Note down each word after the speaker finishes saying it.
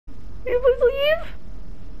Can you please leave?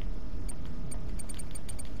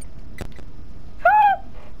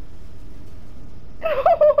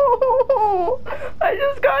 No! I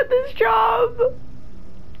just got this job.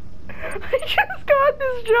 I just got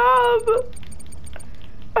this job.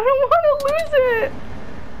 I don't want to lose it.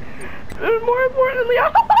 And more importantly, I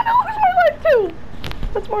don't want to lose my life too.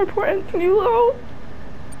 That's more important. Can you go?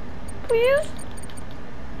 Please?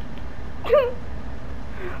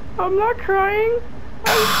 I'm not crying.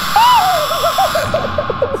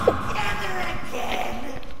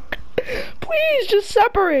 Please just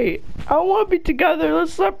separate. I don't want to be together.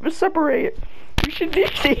 Let's separate. We should be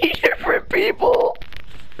different people.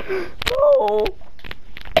 No.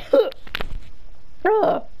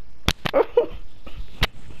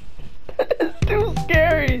 It's too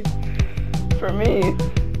scary for me.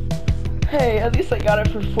 Hey, at least I got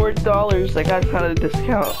it for $4. I got kind of a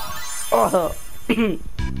discount. Oh.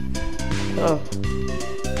 Oh.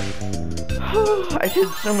 I did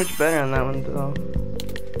so much better on that one though.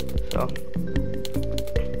 So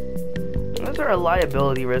those are a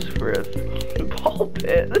liability risk for a ball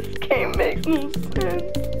pit. This game makes no sense.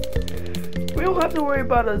 We don't have to worry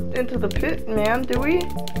about into the pit, man, do we? We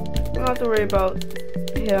don't have to worry about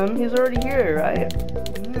him. He's already here, right?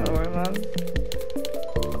 Don't worry about him.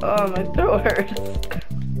 Oh, my throat hurts.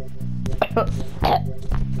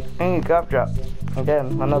 I need a cough drop.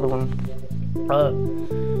 Again, another one.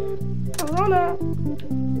 Corona.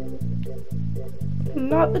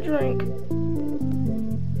 Not the drink.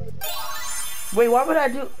 Wait, what would I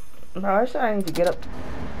do? No, I said I need to get up.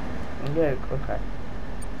 Yeah, okay.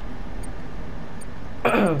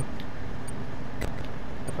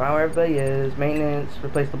 Find where everybody is. Maintenance.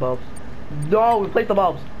 Replace the bulbs. No, replace the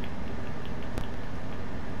bulbs.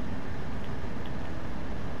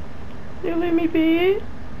 You leave me be.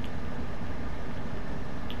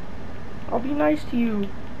 I'll be nice to you.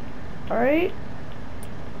 Alright?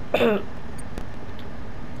 You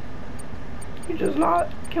just not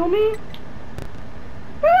kill me?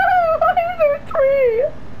 Why are there three?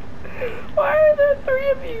 Why are there three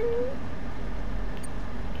of you?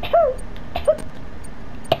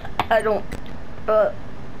 I don't. No.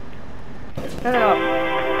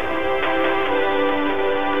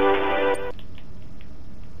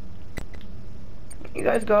 You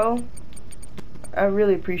guys go. I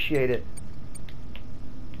really appreciate it.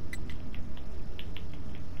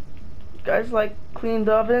 You guys like cleaned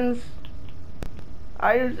ovens?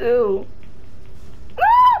 I do.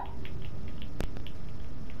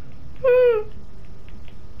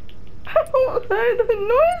 I don't like the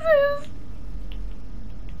noises.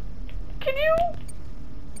 Can you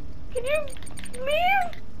leave?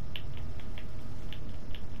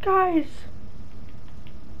 Guys,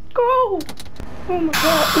 go. Oh my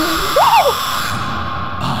god.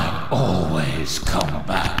 I always come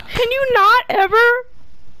back. Can you not ever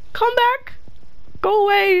come back? Go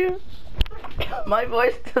away. My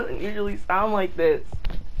voice doesn't usually sound like this.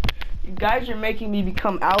 You guys are making me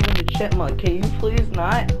become Alvin the Chipmunk. Can you please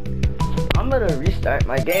not? I'm gonna restart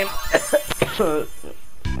my game.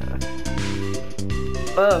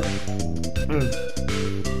 Alright,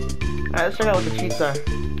 let's check out what the cheats are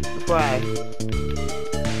before I...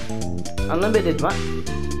 Unlimited what?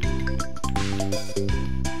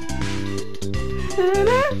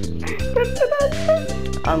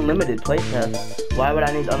 Unlimited playtest. Why would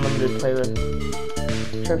I need unlimited playlist?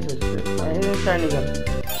 Alright, let's try a new game.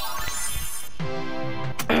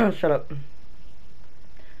 Shut up.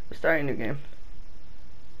 Let's start a new game.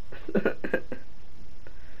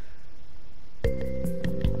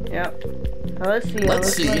 Yep.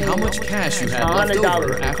 Let's see how much cash you have left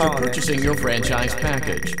over after purchasing your franchise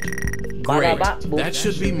package. Great. That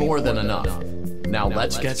should be more than enough. Now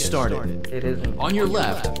let's get started. On your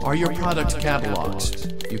left are your product catalogs.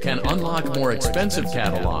 You can unlock more expensive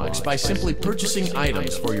catalogs by simply purchasing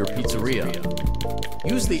items for your pizzeria.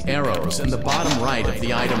 Use the arrows in the bottom right of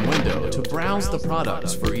the item window to browse the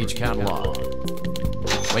products for each catalog.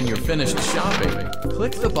 When you're finished shopping,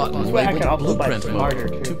 click the button labeled Blueprint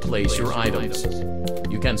Mode to place your items.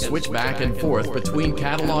 You can switch back and forth between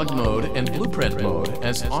Catalog Mode and Blueprint Mode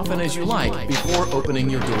as often as you like before opening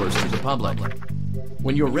your doors to the public.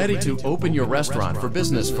 When you're ready to open your restaurant for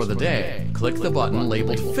business for the day, click the button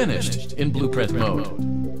labeled Finished in Blueprint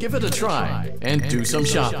Mode. Give it a try and do some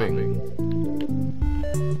shopping.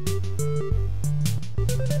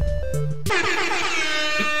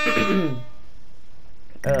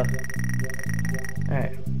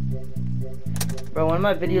 Alright. Bro, one of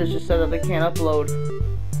my videos just said that they can't upload.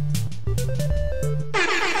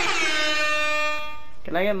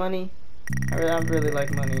 Can I get money? I really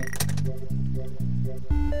like money.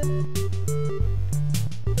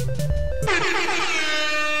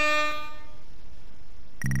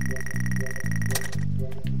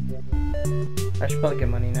 I should probably get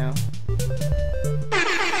money now.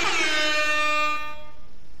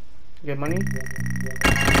 Get money?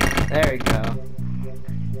 There we go.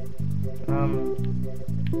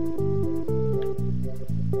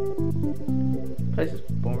 Place is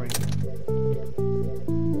boring.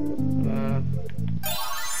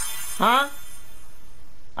 Huh?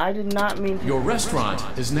 I did not mean to. Your restaurant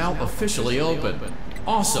is now officially open.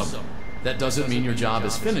 Awesome. That doesn't mean your job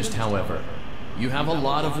is finished, however. You have a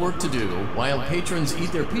lot of work to do while patrons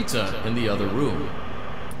eat their pizza in the other room.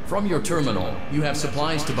 From your terminal, you have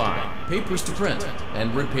supplies to buy, papers to print,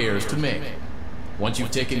 and repairs to make. Once you've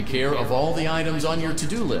taken care of all the items on your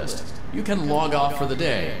to-do list, you can log off for the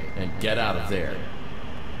day and get out of there.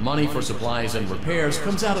 Money for supplies and repairs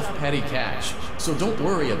comes out of petty cash, so don't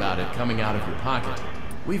worry about it coming out of your pocket.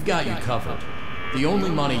 We've got you covered. The only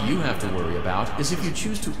money you have to worry about is if you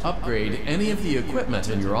choose to upgrade any of the equipment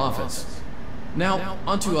in your office. Now,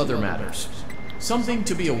 onto other matters. Something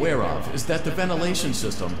to be aware of is that the ventilation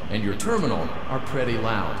system and your terminal are pretty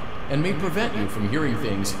loud and may prevent you from hearing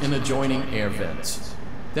things in adjoining air vents.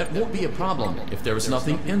 That won't be a problem if there is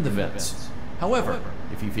nothing in the vents. However,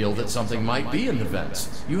 if you feel that something might be in the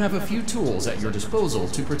vents, you have a few tools at your disposal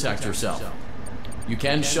to protect yourself. You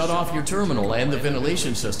can shut off your terminal and the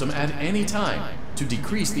ventilation system at any time to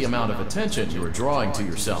decrease the amount of attention you are drawing to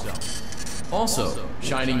yourself. Also,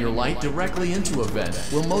 shining your light directly into a vent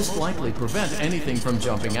will most likely prevent anything from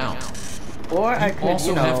jumping out. Or I could,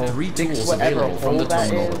 also have three tools available from the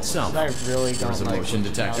terminal itself. Really There's a motion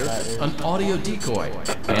detector, an audio decoy,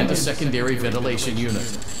 and a secondary ventilation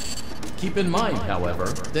unit. Keep in mind, however,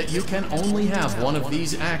 that you can only have one of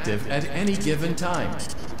these active at any given time.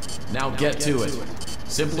 Now get to it.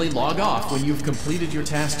 Simply log off when you've completed your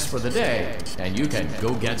tasks for the day, and you can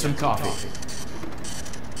go get some coffee.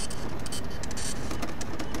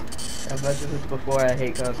 I've mentioned this before, I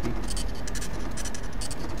hate coffee.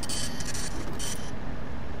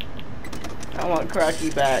 I want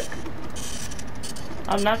Cracky back.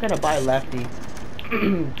 I'm not gonna buy Lefty.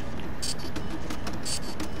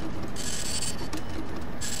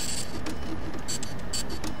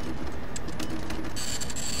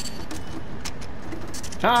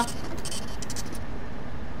 Huh?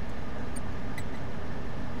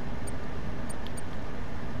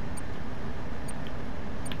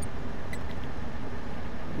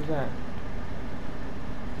 Who's that?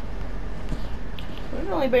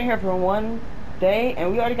 We've only been here for one day,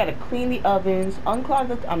 and we already got to clean the ovens, unclog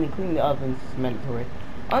the. Clean the ovens is mandatory.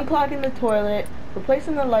 Unclogging the toilet,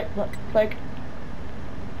 replacing the light. Like,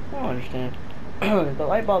 I don't understand. The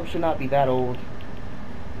light bulb should not be that old.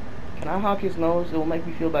 Can I honk his nose? It will make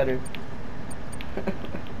me feel better.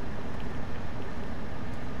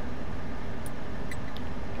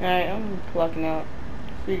 Alright, I'm clocking out.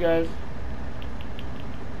 See you guys.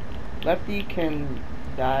 Lefty can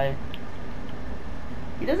die.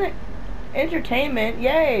 He doesn't. Entertainment,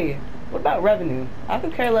 yay! What about revenue? I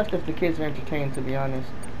could care less if the kids are entertained, to be honest.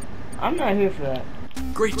 I'm not here for that.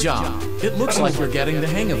 Great job. It looks like you're getting the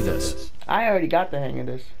hang of this. I already got the hang of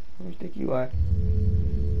this. Who do you think you are?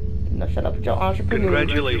 Now shut up with your entrepreneur.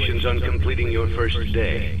 Congratulations on completing your first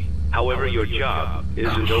day. However, your job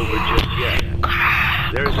isn't over just yet.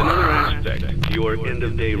 There is another aspect to your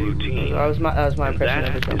end-of-day routine. That was my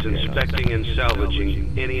impression that of it. is inspecting and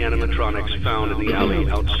salvaging any animatronics found in the alley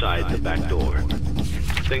outside the back door.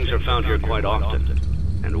 Things are found here quite often,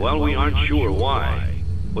 and while we aren't sure why,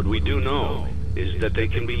 what we do know is that they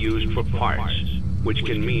can be used for parts, which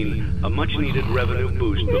can mean a much-needed revenue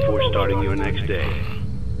boost before starting your next day.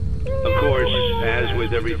 Of course, as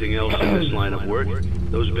with everything else in this line of work,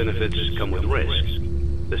 those benefits come with risks.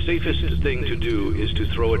 The safest thing to do is to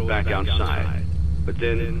throw it back outside, but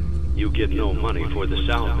then you get no money for the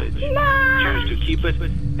salvage. Choose to keep it,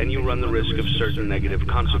 and you run the risk of certain negative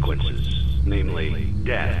consequences, namely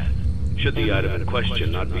death, should the item in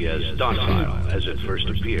question not be as docile as it first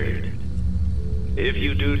appeared. If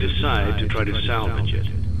you do decide to try to salvage it,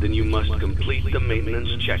 then you must complete the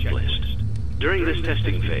maintenance checklist. During this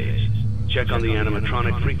testing phase, check on the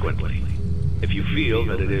animatronic frequently. If you feel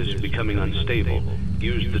that it is becoming unstable,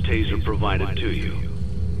 use the taser provided to you.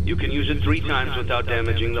 You can use it 3 times without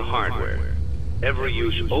damaging the hardware. Every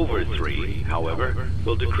use over 3, however,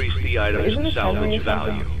 will decrease the item's salvage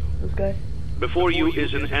value. This guy? Before you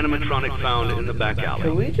is an animatronic found in the back alley.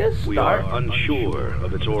 Can we just We are unsure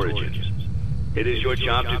of its origins. It is your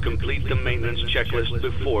job to complete the maintenance checklist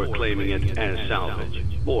before claiming it as salvage.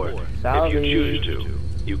 Or, if you choose to,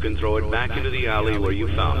 you can throw it back into the alley where you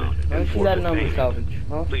found it and forfeit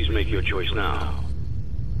payment. Please make your choice now.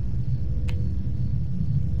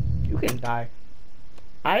 can die.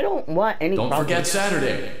 I don't want any Don't forget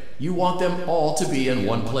Saturday. You want them all to be in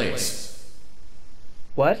one place.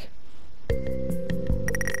 What?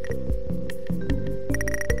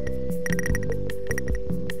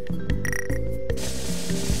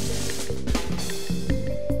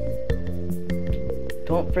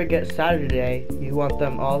 Don't forget Saturday. You want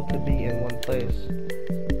them all to be in one place.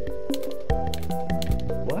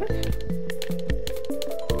 What?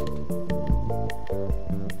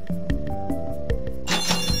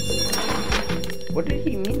 What did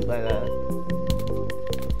he mean by that?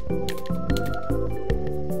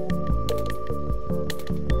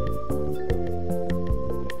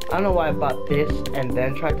 I don't know why I bought this and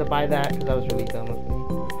then tried to buy that, because that was really dumb of me.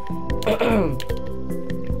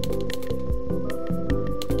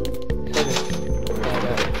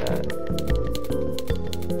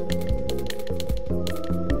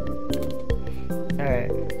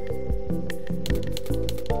 Alright.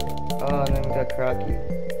 Oh, and then we got Crocky.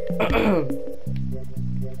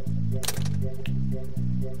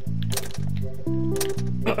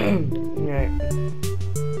 Alright.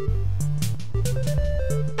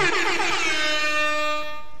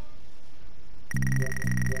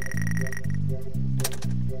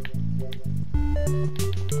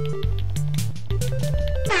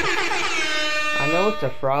 I know it's a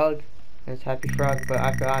frog, it's Happy Frog, but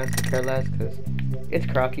I could honestly care less because it's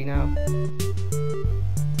Crocky now.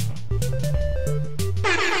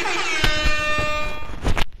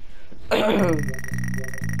 Give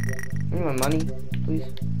me my money, please.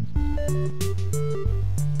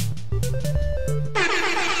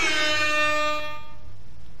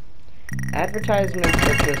 Advertisements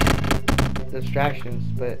are just distractions,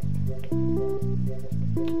 but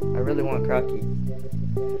I really want Crocky.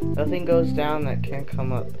 Nothing goes down that can't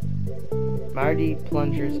come up. Marty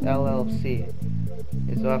Plungers LLC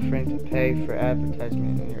is offering to pay for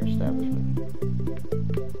advertisement in your establishment.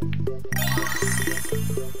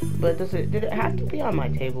 But did it have to be on my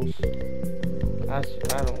tables? I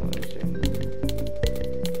don't understand.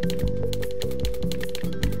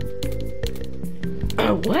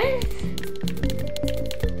 What?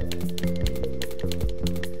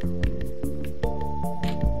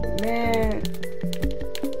 Man.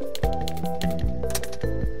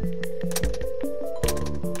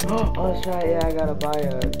 Oh, that's right. Yeah, I gotta buy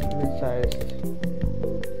a mid-sized.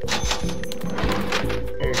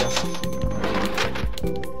 Here you go.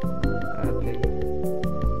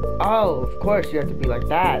 Oh, of course you have to be like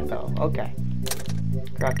that, though. Okay.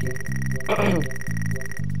 Crocky.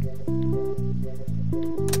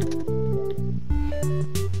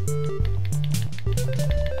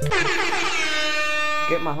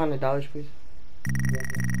 Get my $100, please.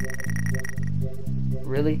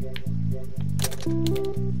 Really?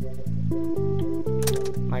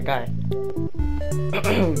 My guy.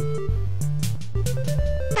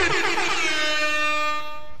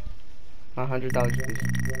 My $100, please.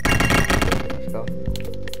 Let's go.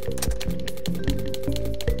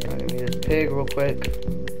 Alright, let me this pig real quick.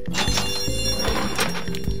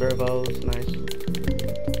 Servos, nice.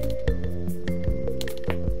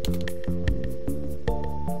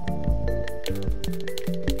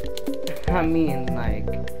 I mean, like,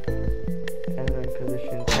 every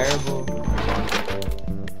position, terrible.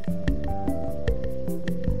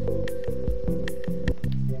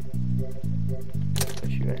 Put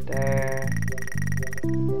you right there.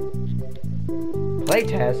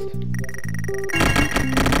 Playtest.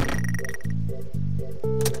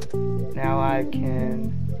 Now I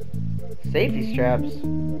can safety straps.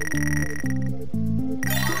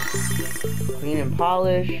 Clean and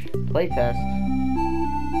polish. Playtest.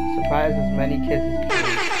 Surprise as many kids as you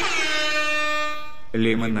can.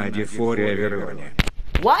 Лимонаде Фория Вероне.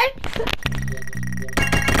 What?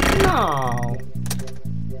 No.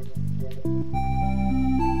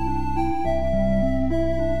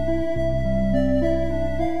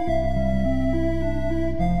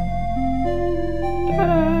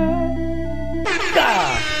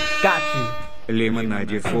 Got you.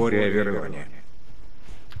 Лимонаде Фория Вероне.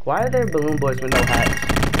 Why are there balloon boys with no hats?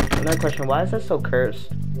 Another question, why is that so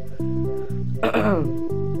cursed?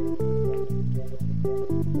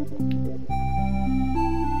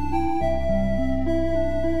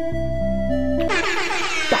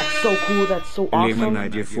 That's so cool, that's so awesome.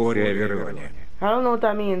 Лимонаде Фория Вероне. I don't know what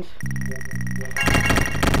that means.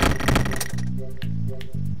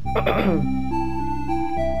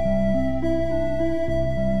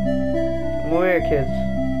 Where, kids?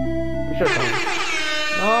 We should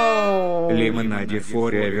have. No. Лимонаде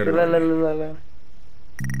Фория Вероне.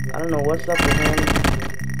 I don't know what's up with him,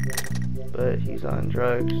 but he's on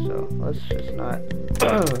drugs, so let's just not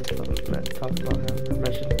talk about him or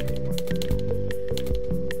mention him anymore.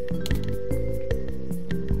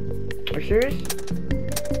 serious?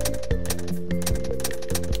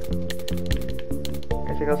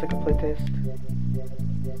 Anything else I can play test?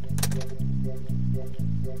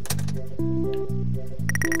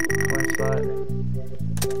 One slot.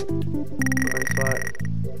 One slot.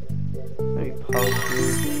 Maybe pause here.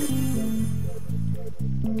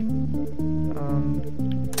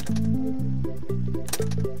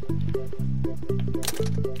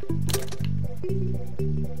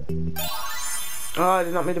 Oh, I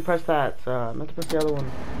did not mean to press that. I meant to press the other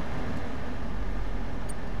one.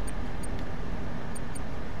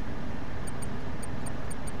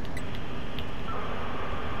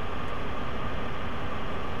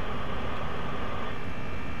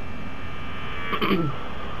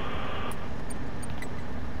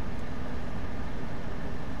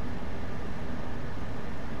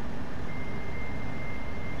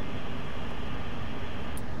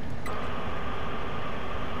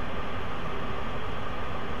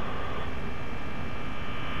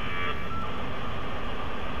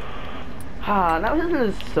 Ah, now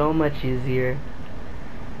this is so much easier.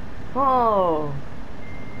 Oh.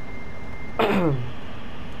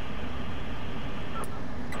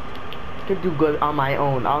 Could do good on my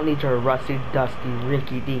own. I'll need your rusty, dusty,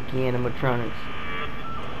 ricky-deaky animatronics.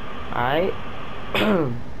 Alright?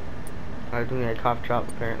 I'm doing a cough drop,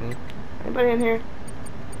 apparently. Anybody in here?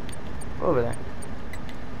 Over there.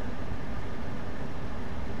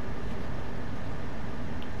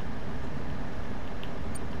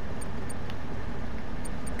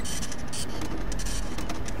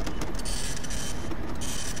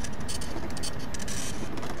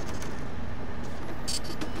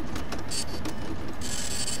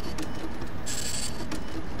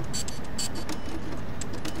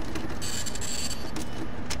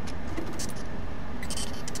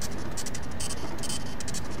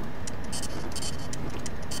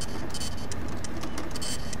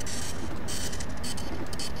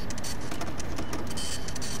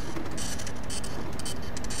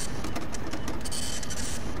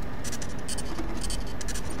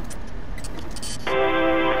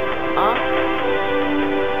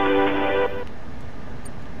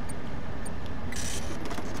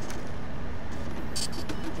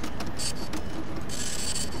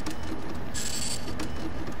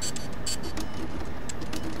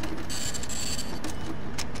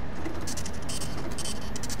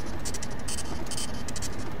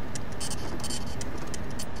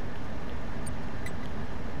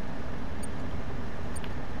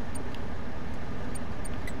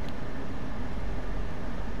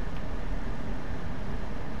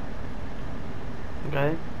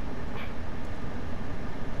 Okay.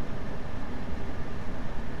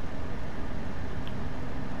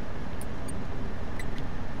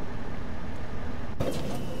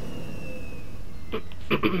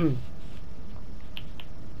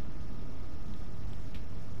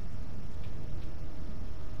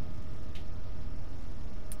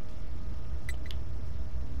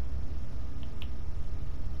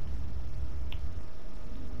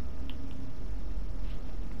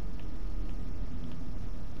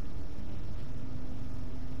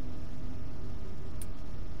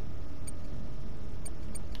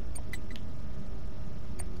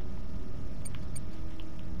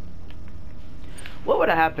 What would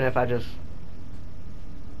have happened if I just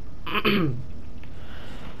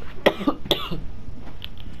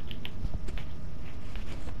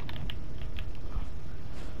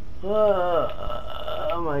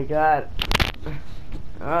oh my god.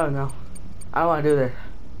 Oh no. I don't want to do this.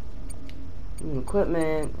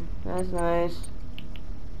 Equipment. That's nice.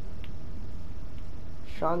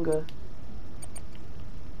 Stronger.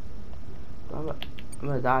 I'm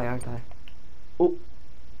gonna die, aren't I? Oh.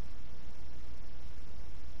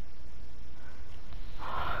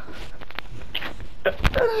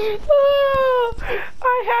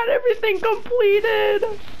 I had everything completed.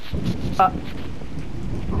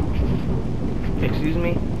 Excuse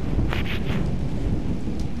me.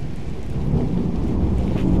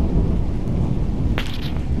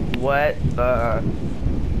 What?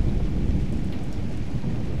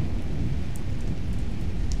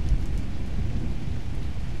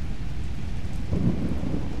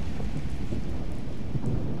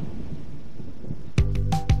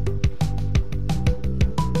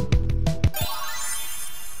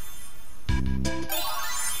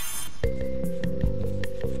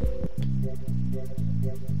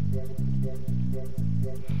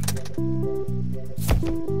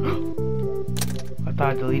 I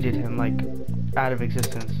thought I deleted him, like, out of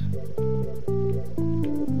existence.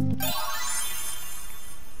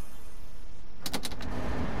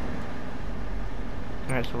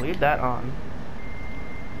 Alright, so leave that on.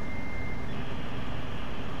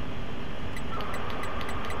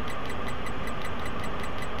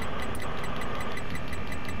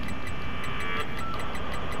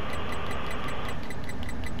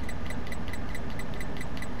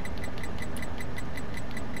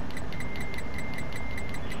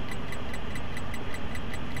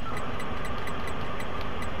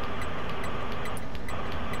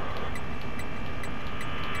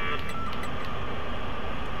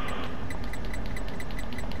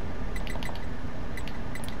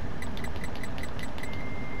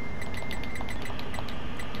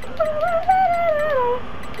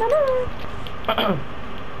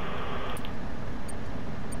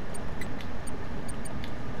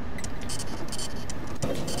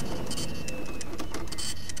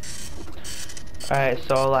 Alright,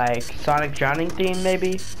 so like Sonic drowning theme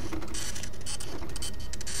maybe?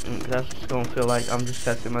 That's what's gonna feel like. I'm just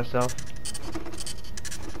testing myself.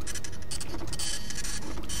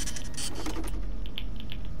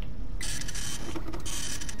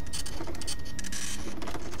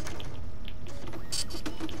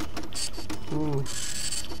 Ooh.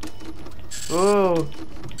 Ooh.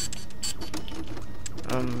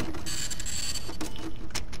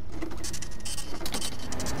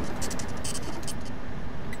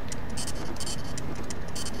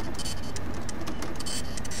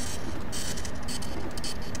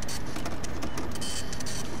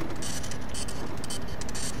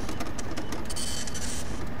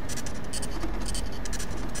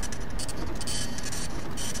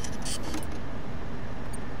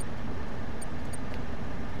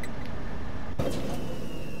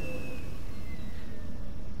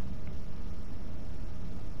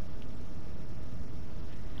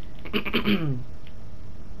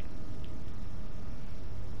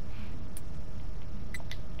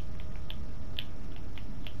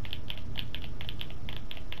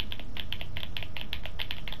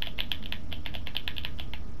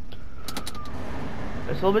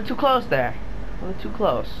 It's a little bit too close there. A little too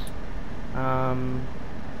close. Come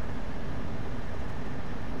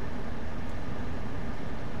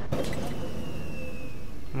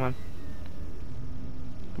on.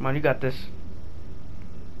 Come on, you got this.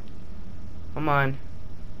 Come on.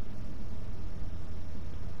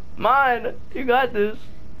 Come on! You got this.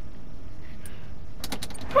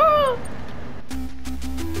 Ah! I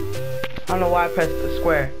don't know why I pressed the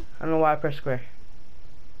square. I don't know why I pressed square.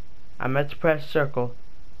 I meant to press circle.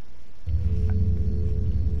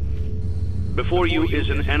 Before you is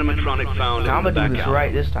an animatronic found Now in the back I'm gonna do this alley.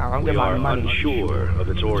 right this time. I'm We getting my are money. unsure of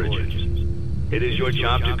its origins. It is your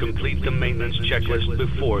job to complete the maintenance checklist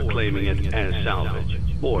before claiming it as salvage.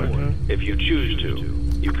 Or, if you choose to,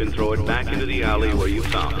 you can throw it back into the alley where you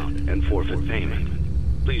found it and forfeit payment.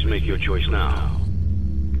 Please make your choice now.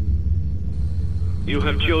 You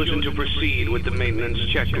have chosen to proceed with the maintenance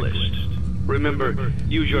checklist. Remember,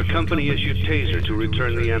 use your company-issued taser to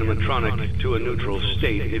return the animatronic to a neutral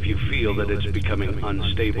state if you feel that it's becoming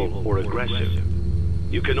unstable or aggressive.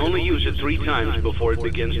 You can only use it 3 times before it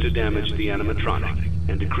begins to damage the animatronic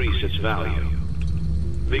and decrease its value.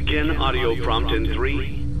 Begin audio prompt in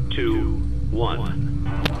 3, 2, 1.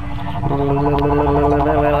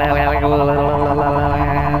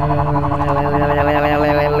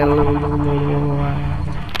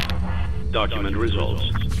 Document results.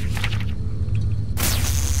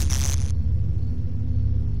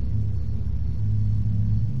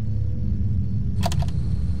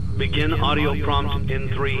 Begin audio prompt in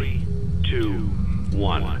 3, 2,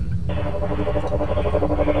 1.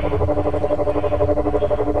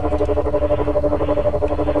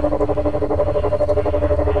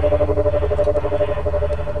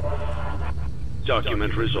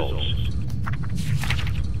 Document results.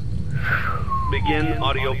 Begin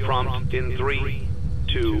audio prompt in 3,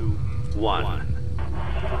 2, 1.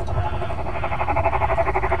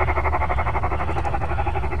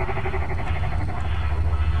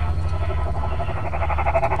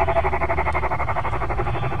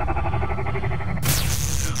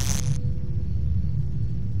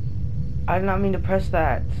 I did not mean to press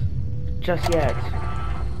that just yet.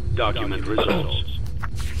 Document results.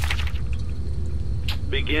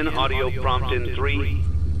 Begin audio prompt in 3,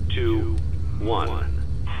 2, 1.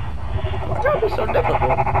 Why gotta be so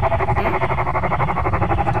difficult?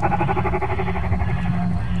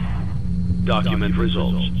 Document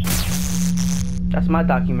results. That's my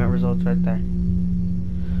document results right there.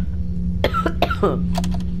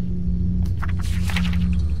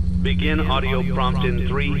 Begin audio prompt in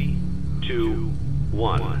 3, 2,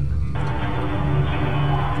 1.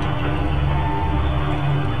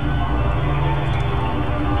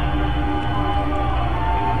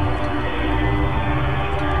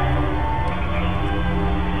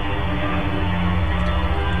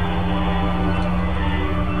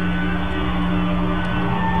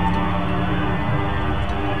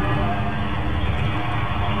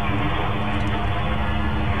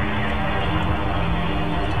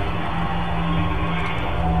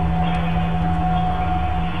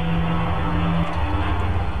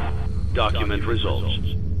 Document results.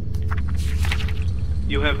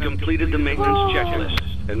 You have completed the maintenance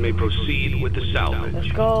checklist and may proceed with the salvage.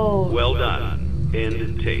 Let's go. Well done.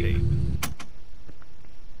 End tape.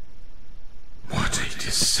 What a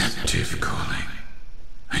deceptive calling.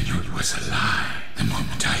 I knew it was a lie. The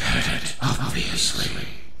moment I heard it, obviously,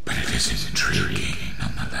 but it is intriguing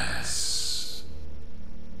nonetheless.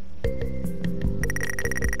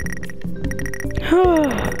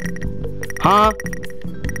 Huh?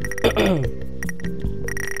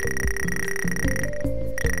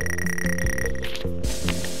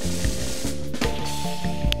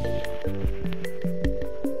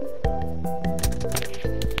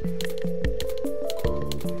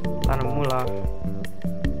 Tanah mula.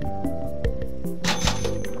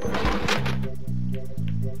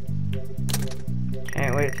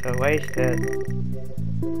 Can't wait to waste it.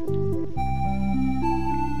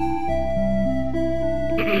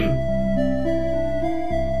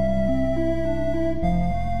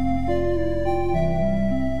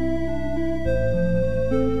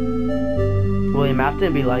 William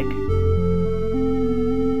Afton be like,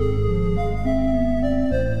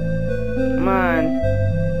 come on.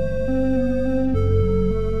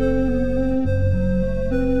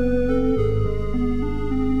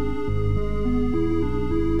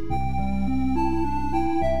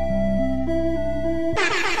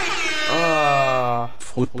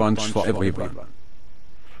 Fruit punch for everyone.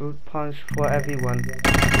 Fruit punch for everyone.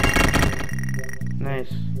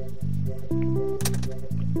 Nice.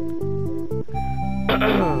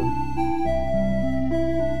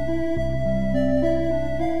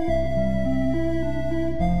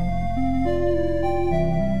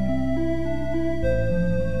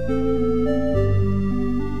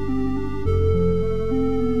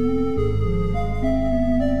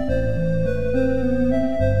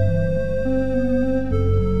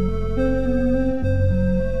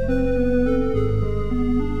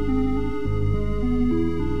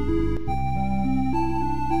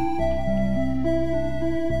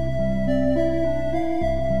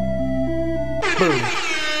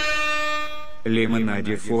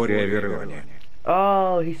 Lemonade for everyone.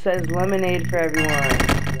 Oh, he says lemonade for everyone.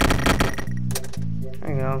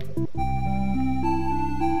 There you go.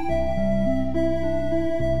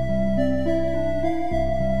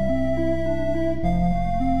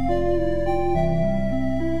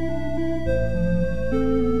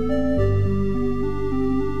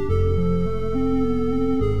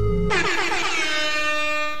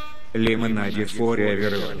 Lemonade for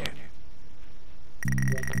everyone.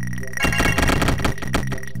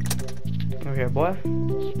 Okay, boy.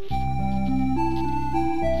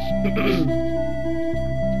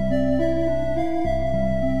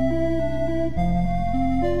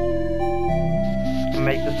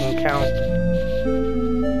 Make this one count.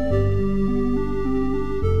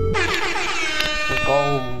 Let's go.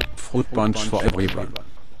 Fruit punch for everyone.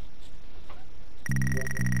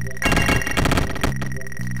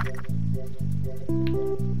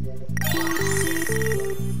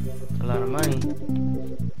 That's a lot of money.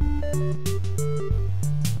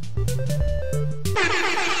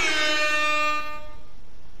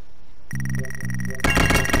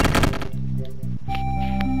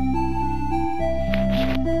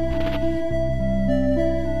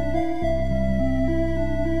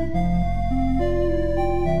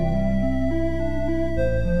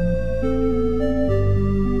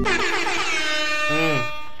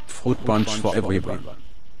 Fruit punch for everyone.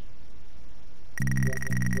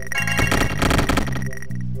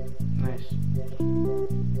 Nice.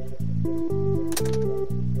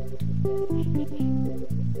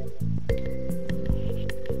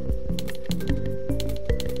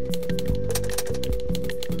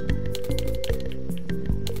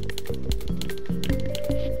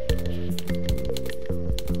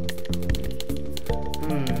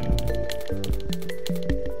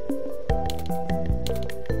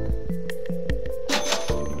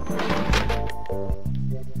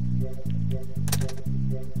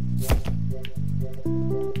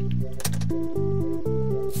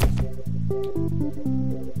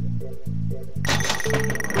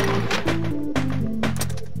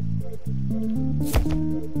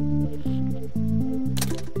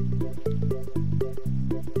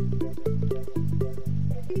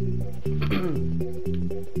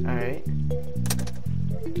 Alright.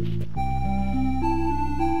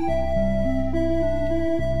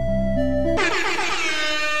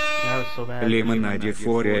 That was so bad. Lemonade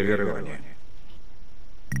for everyone.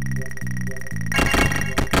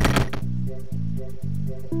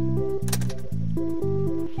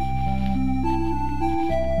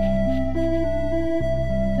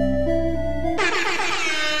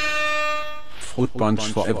 Fruit punch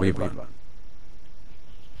for everyone.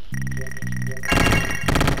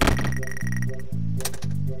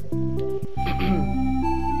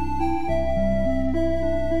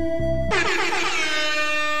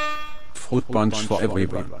 Fruit punch for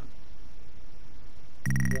everyone. Come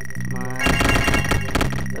on.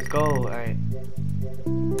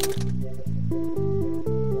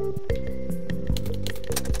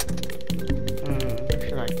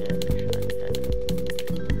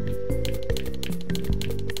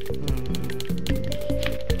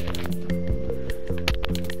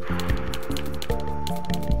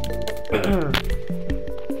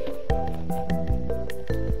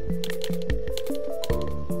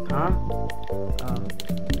 Huh? Oh.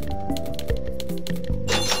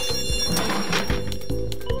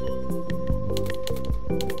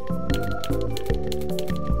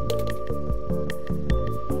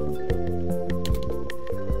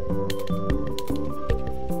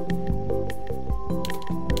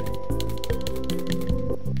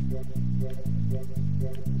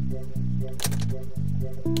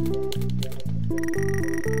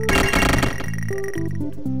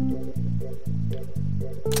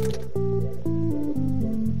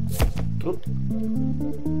 Oop.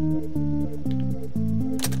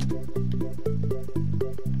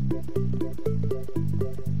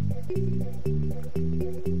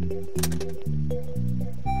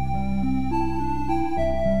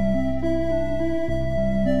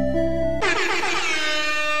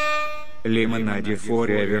 Лимонаде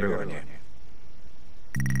Фория Вероне.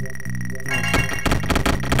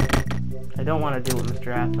 I don't want to do it,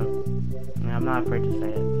 Mr. AFTON. I mean, I'm not afraid to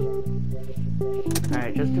say it.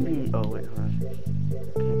 Alright, just to be... Oh, wait, hold on.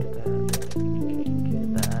 Can't get that. Can't get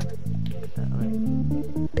that. Get that, wait.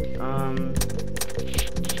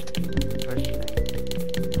 First thing.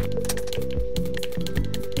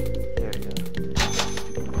 There we go.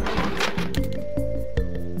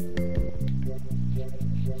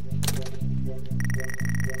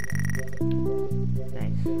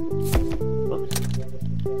 Nice. Whoops.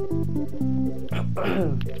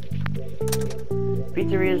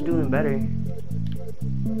 Pizzeria is doing better.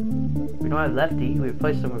 We don't have Lefty. We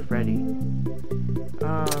replaced him with Freddy.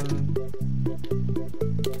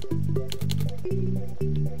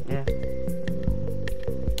 Yeah.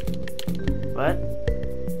 What?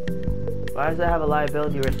 Why does that have a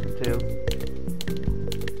liability risk too?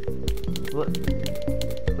 What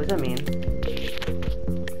does that mean?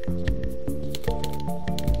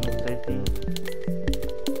 Safety.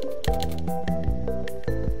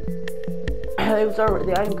 It was already,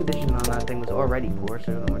 the item condition on that thing was already poor,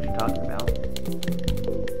 so I don't know what you're talking about.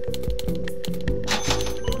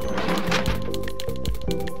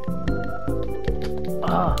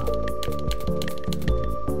 Ah.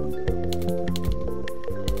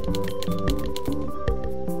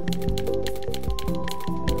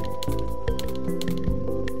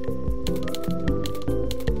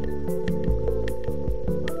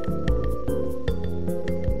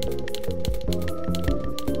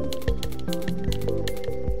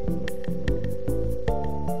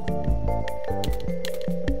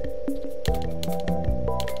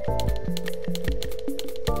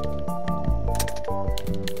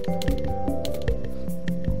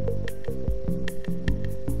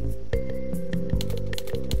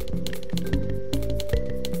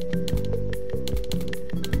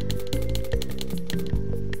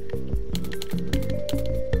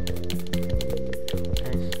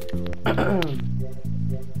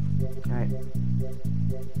 Alright.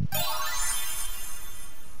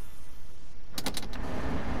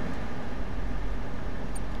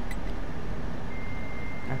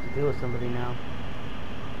 I have to deal with somebody now.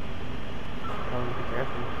 Oh, be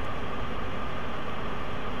careful.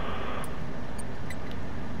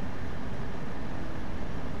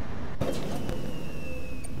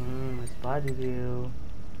 I spotted you.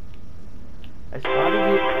 I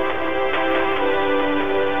spotted you.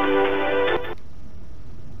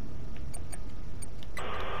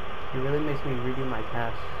 It really makes me redo my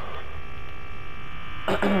cache.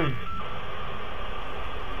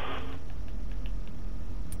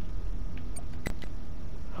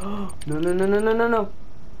 No, no, no, no, no, no, no.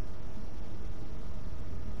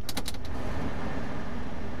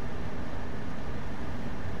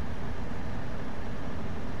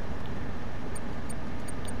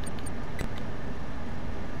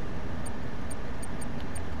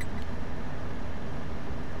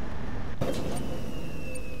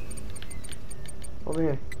 Over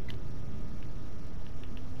here.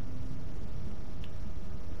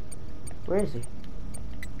 Where is he?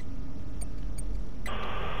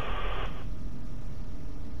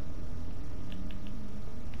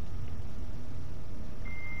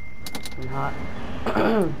 I'm hot.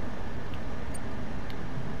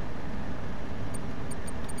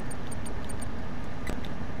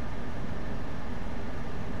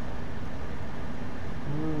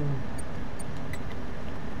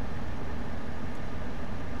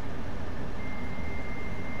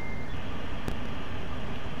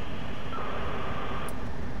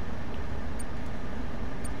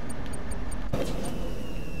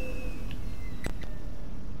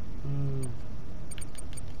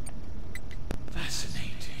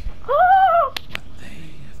 Fascinating.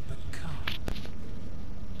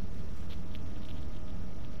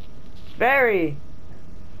 Very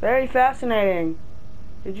fascinating.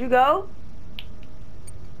 Did you go?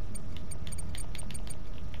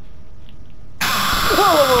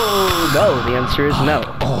 Oh, no, the answer is no.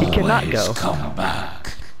 He cannot go. Come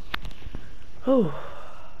back. Whew.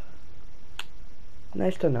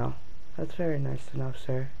 Nice to know. That's very nice to know,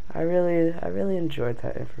 sir. I really enjoyed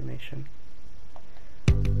that information.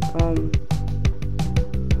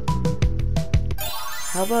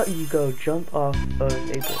 How about you go jump off of a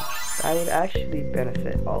bridge? That would actually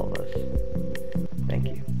benefit all of us. Thank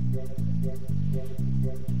you.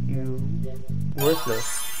 You worthless,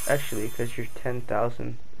 actually, because you're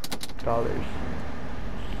 $10,000.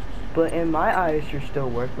 But in my eyes, you're still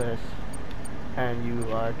worthless. And you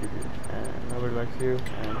are to do. And nobody likes you.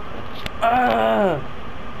 And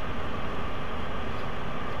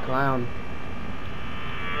clown.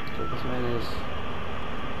 That's what this man is.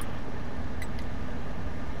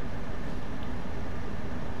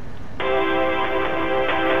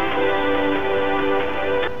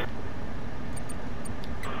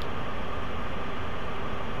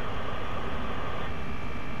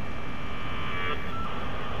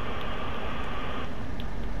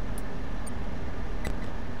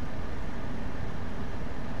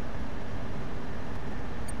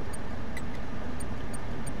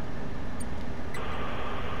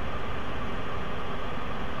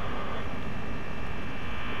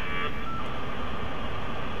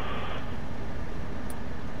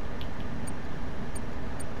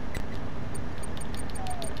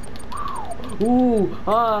 Ooh,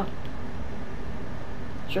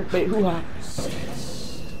 shark bait, hoo-ha.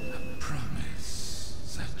 Resist a promise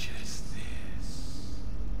such as this.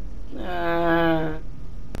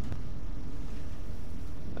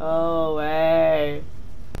 Oh, way.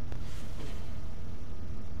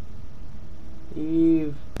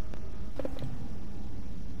 Eve.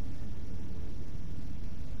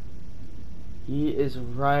 He is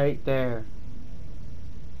right there.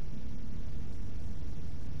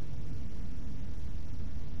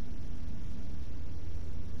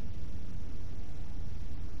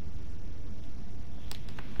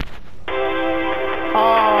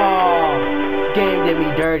 Game did me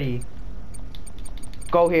dirty.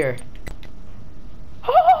 Go here.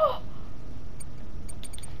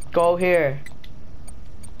 Go here.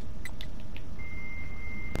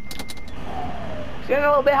 It's getting a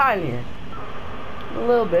little bit hot in here. A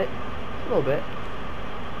little bit. A little bit.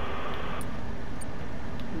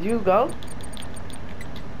 Did you go?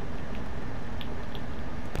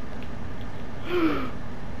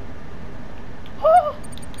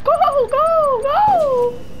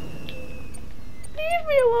 Go! Leave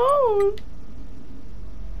me alone.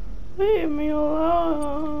 Leave me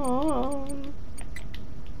alone.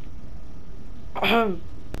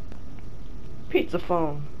 Pizza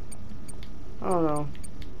phone. I don't know.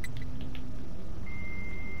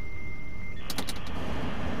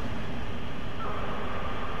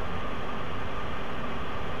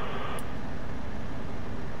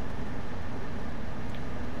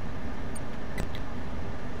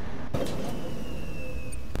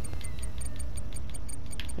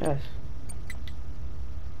 Yes.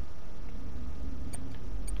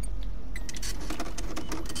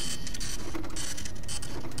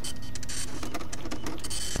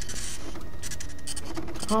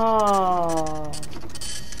 Oh.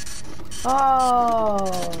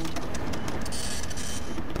 Oh.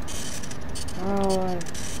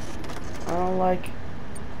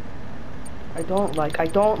 I don't like.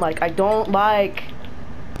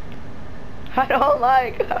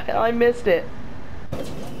 I missed it.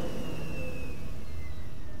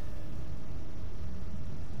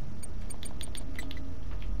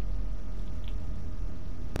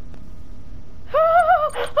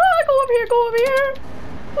 Go over here,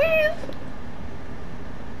 please.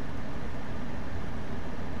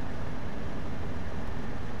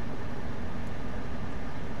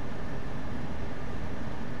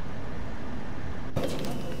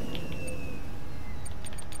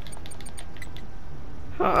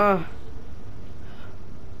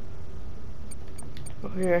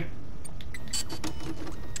 Over here.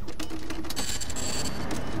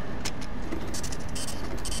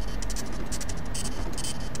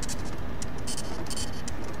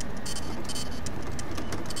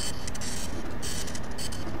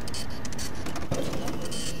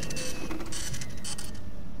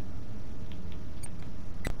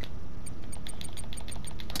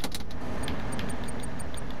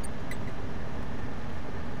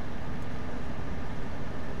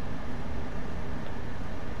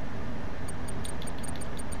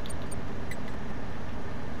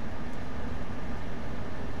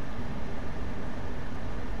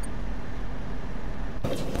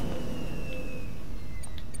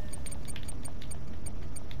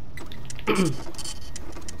 Money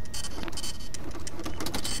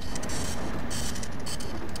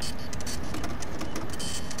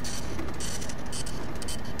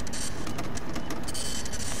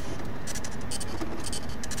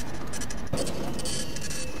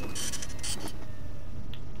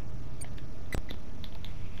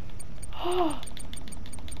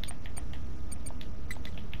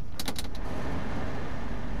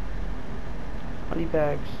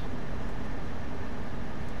bags.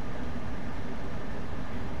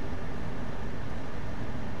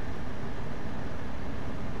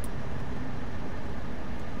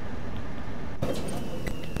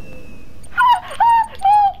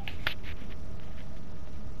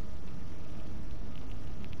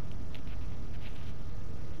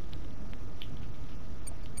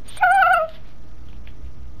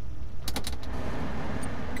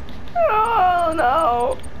 Oh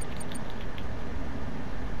no.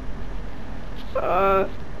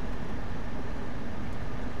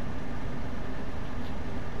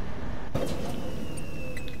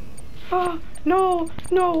 No,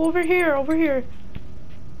 no, over here, over here.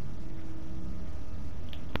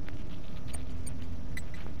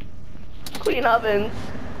 Clean ovens.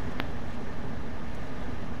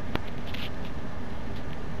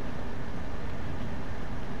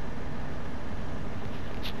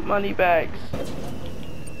 Money bags.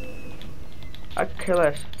 I could care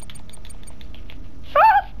less.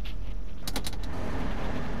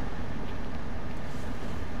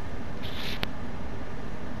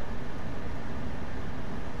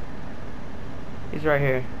 He's right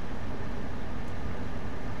here.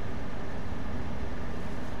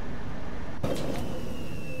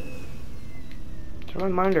 Turn my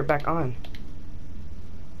monitor back on.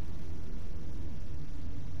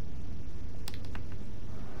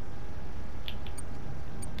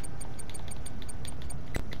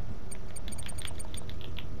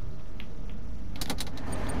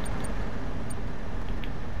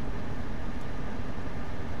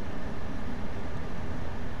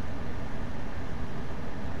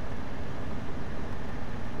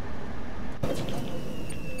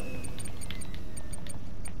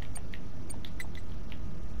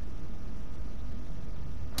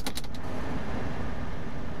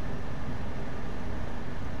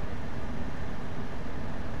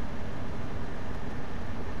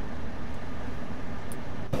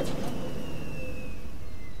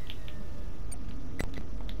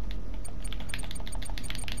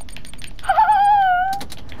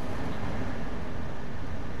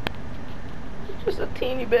 Just a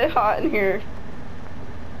teeny bit hot in here.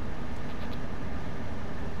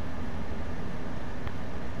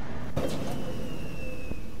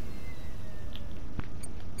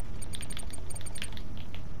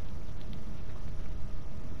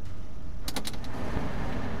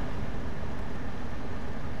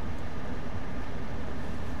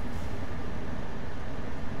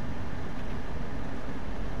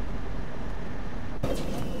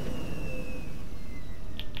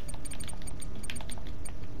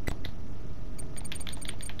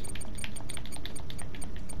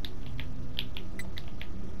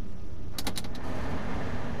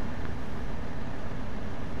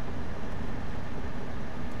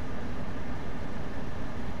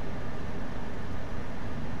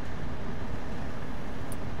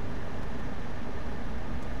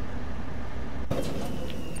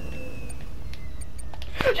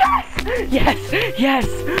 Yes! Yes!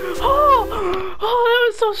 Oh! Oh, that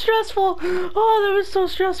was so stressful! Oh, that was so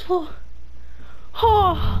stressful!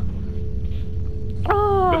 Oh!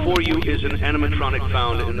 Oh! Before you is an animatronic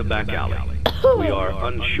found in the back alley. We are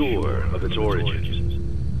unsure of its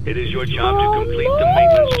origins. It is your job to complete the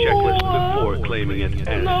maintenance checklist before claiming it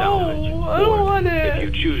as salvage. I don't want it. If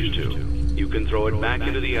you choose to, you can throw it back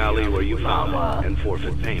into the alley where you found it and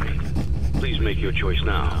forfeit payment. Please make your choice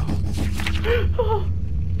now.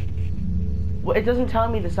 Well, it doesn't tell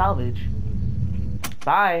me to salvage.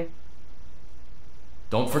 Bye.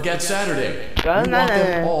 Don't forget Saturday. You want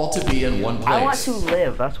them all to be in one place. I want to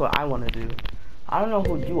live. That's what I want to do. I don't know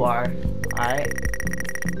who you are. Alright?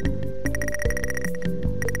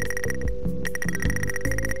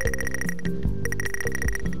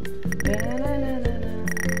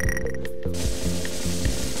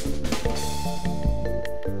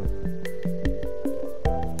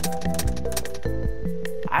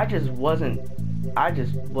 I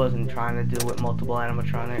just wasn't trying to deal with multiple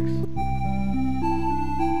animatronics.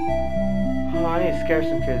 Oh, I need to scare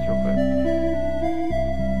some kids real quick.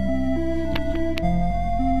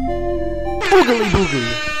 Boogly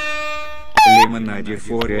boogly. Лимонаде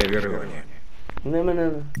форе Вероне.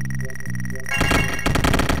 Lemon.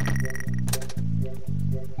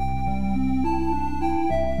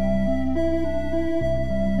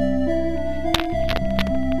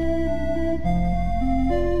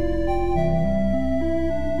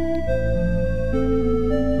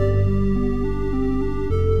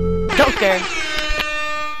 Okay.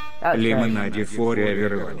 Лимонаде форе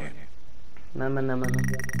Вероне. No.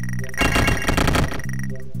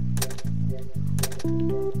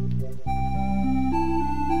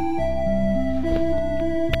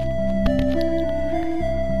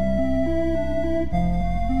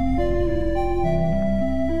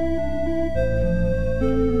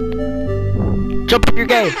 Jump if you're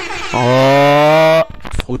gay! Oh!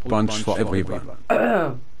 Fruit punch for everyone.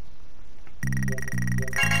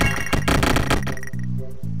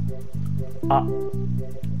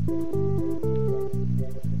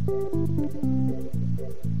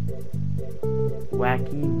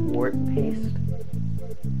 Wacky wart paste.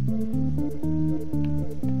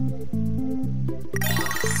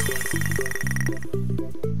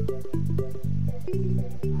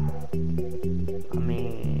 I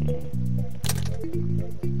mean,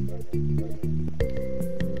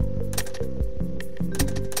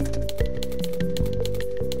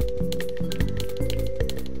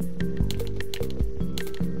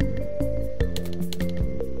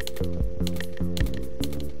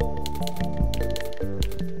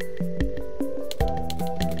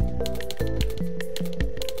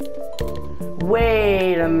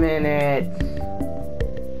 wait a minute.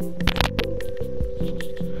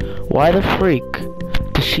 Why the freak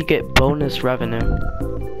does she get bonus revenue?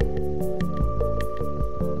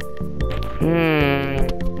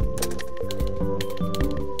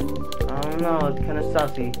 I don't know, it's kinda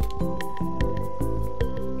sussy.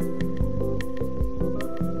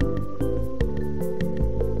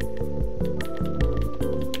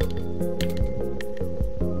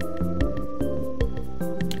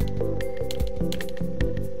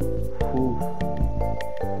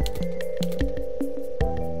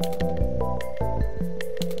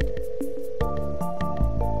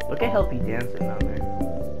 Look at Helpy dancing down there.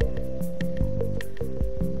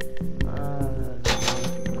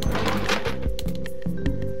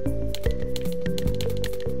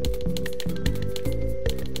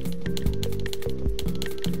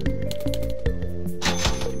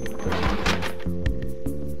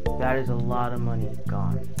 That is a lot of money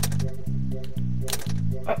gone.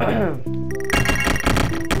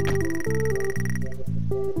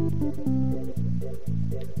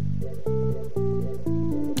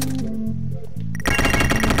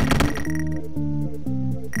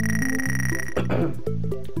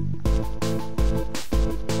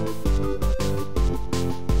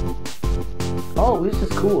 Oh, this is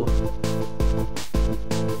cool.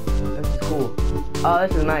 This is cool. Oh,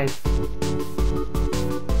 this is nice.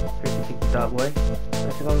 Dog boy.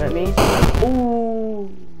 That's gonna let me. Ooh.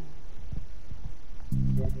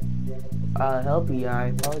 Helpy, I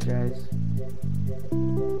apologize.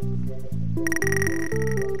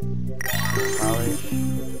 Polish.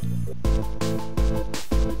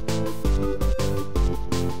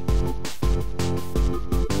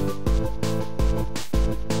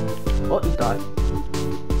 Oh, he died.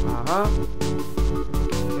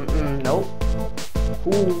 Nope.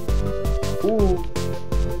 Ooh.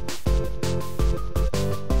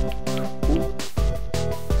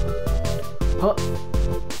 Huh?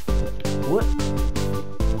 What?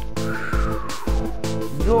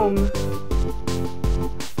 Zoom.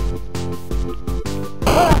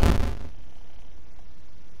 Ah!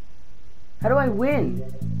 How do I win?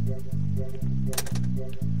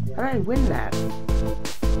 How do I win that?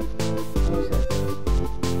 What is it?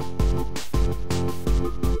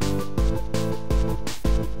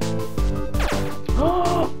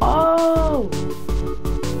 Oh!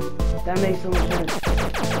 That makes so much sense.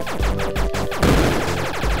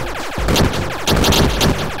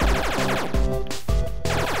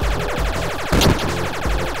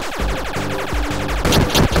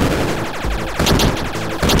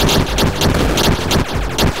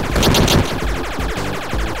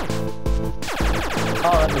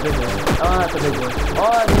 Oh, that's a big one. Oh, that's a big one.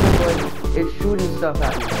 Oh, that's a big one. It's shooting stuff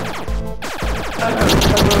at me.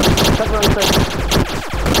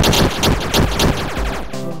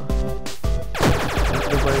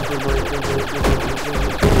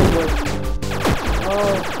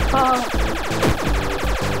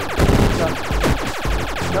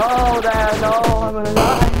 No, Dad, no, I'm gonna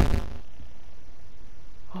die.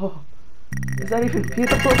 Oh, is that even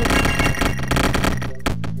beautiful?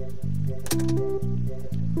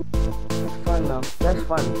 That's fun though. That's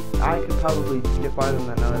fun. I could probably get farther than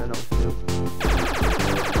that now that I know what to do.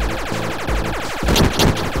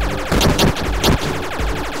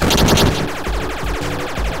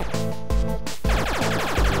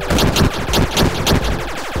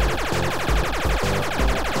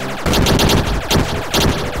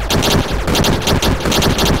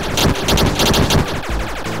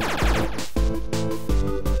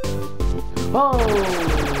 Oh!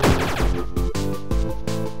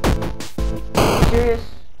 Are you serious?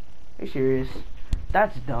 Are you serious?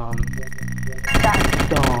 That's dumb. That's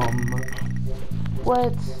dumb.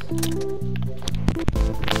 What?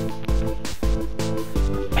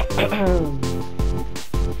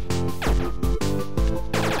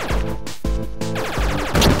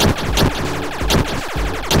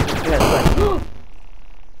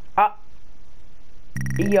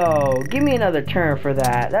 Yo, give me another turn for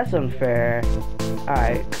that. That's unfair.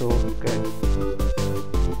 Alright, cool, good.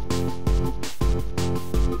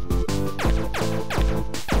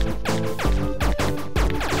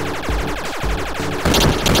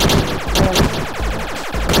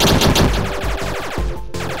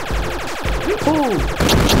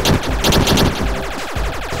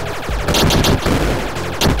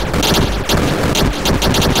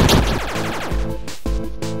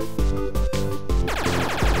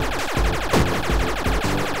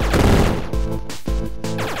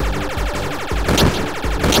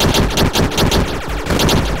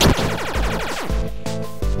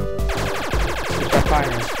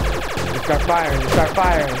 Start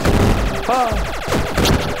firing. Oh!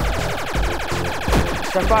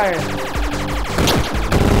 Start firing.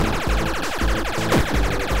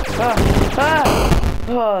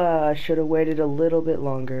 Oh, I should have waited a little bit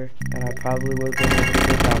longer, and I probably would have been able to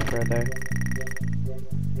get down further.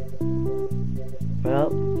 Well,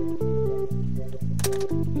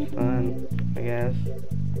 fun, I guess.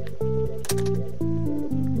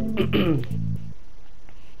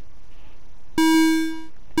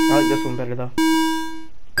 I like this one better though.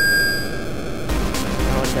 I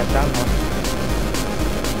like that sound though.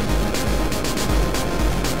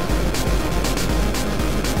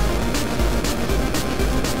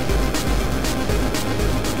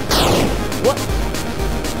 What?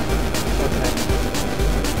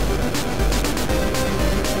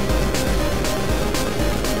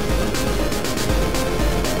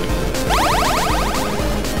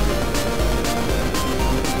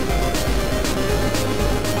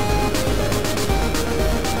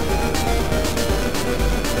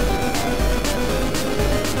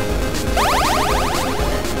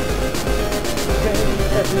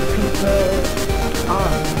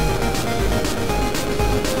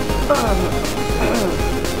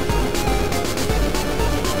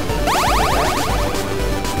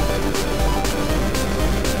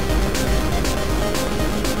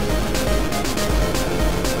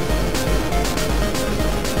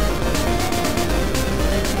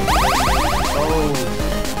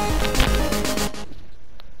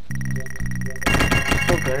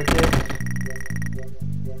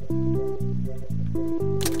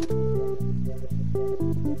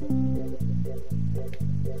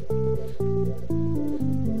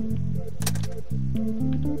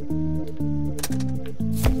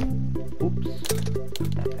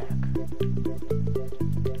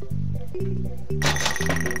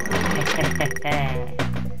 Okay.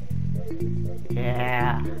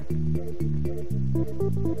 Yeah.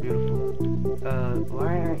 Beautiful.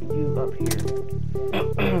 Why aren't you up here?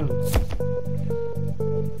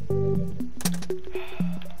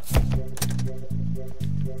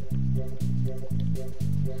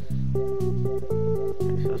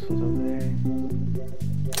 So this one's over there.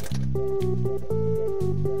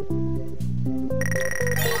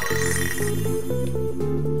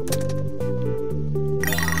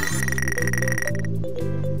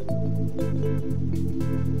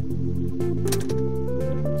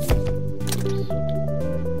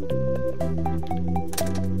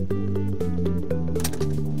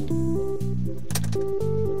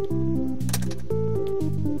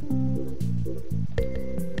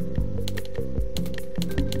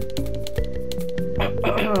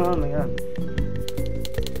 Oh my god.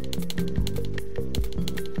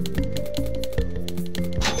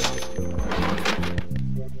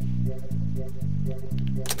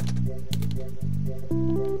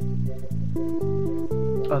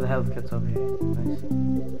 Oh, the health kit's over here. Nice.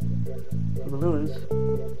 Balloons. I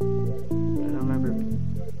don't remember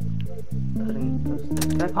putting those things.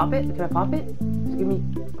 Can I pop it? Can I pop it? Just give me.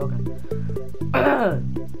 Okay. Alright,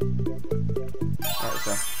 let's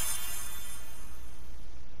go.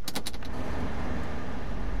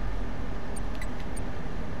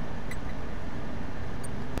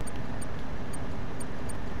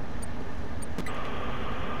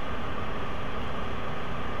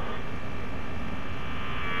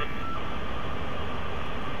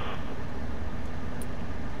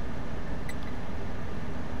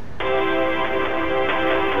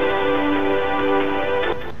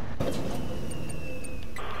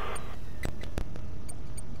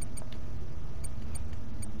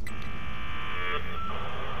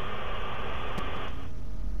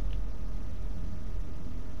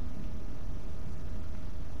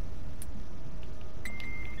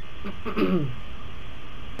 You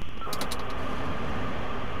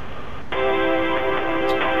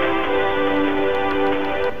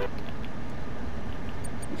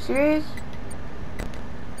serious?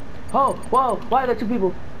 Oh, whoa, why are there two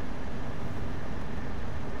people?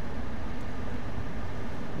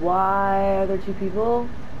 Why are there two people?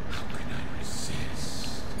 How can I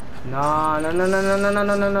resist? No, no, no, no, no, no,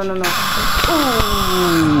 no, no, no, no, no.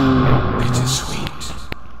 Bittersweet,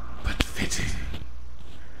 but fitting.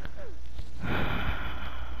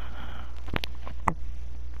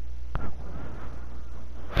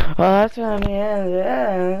 Well, that's what I mean,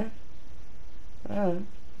 yeah.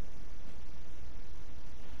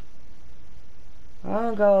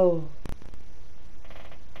 I'll go.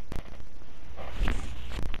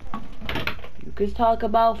 You can talk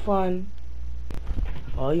about fun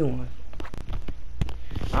all you want.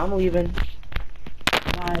 I'm leaving.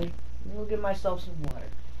 Bye. I'm gonna get myself some water.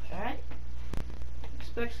 Alright?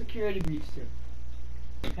 Expect security breach too.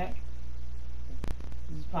 Okay?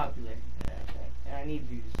 This is popular. And I need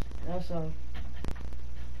views. And also,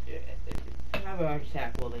 have a heart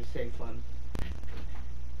attack while they say fun.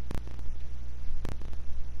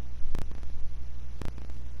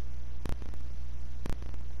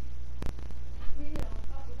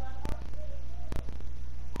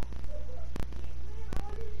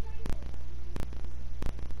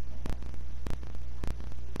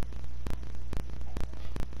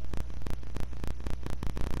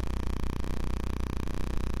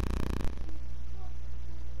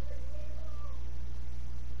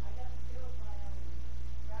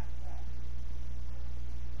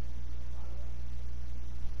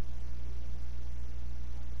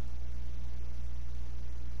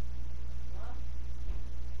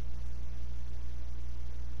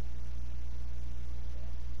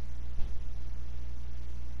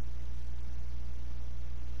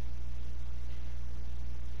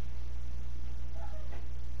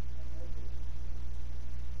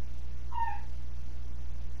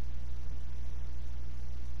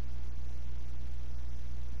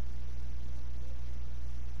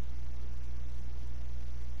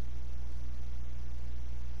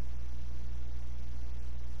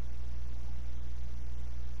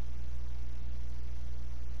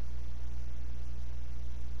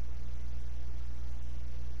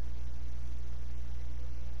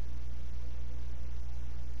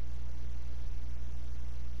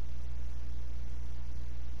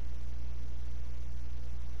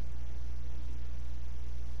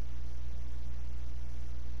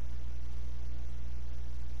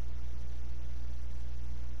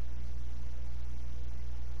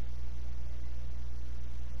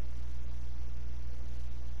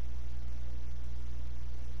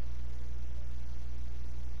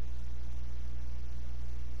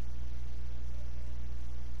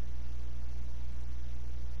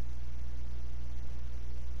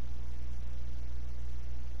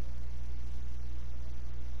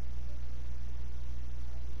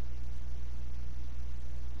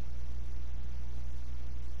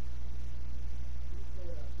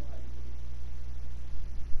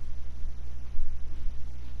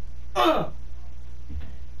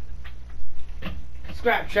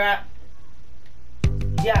 Scrap trap.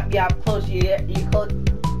 Yap, close your close.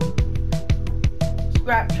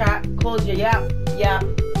 Scrap trap, close your yap. Your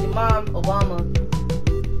mom, Obama.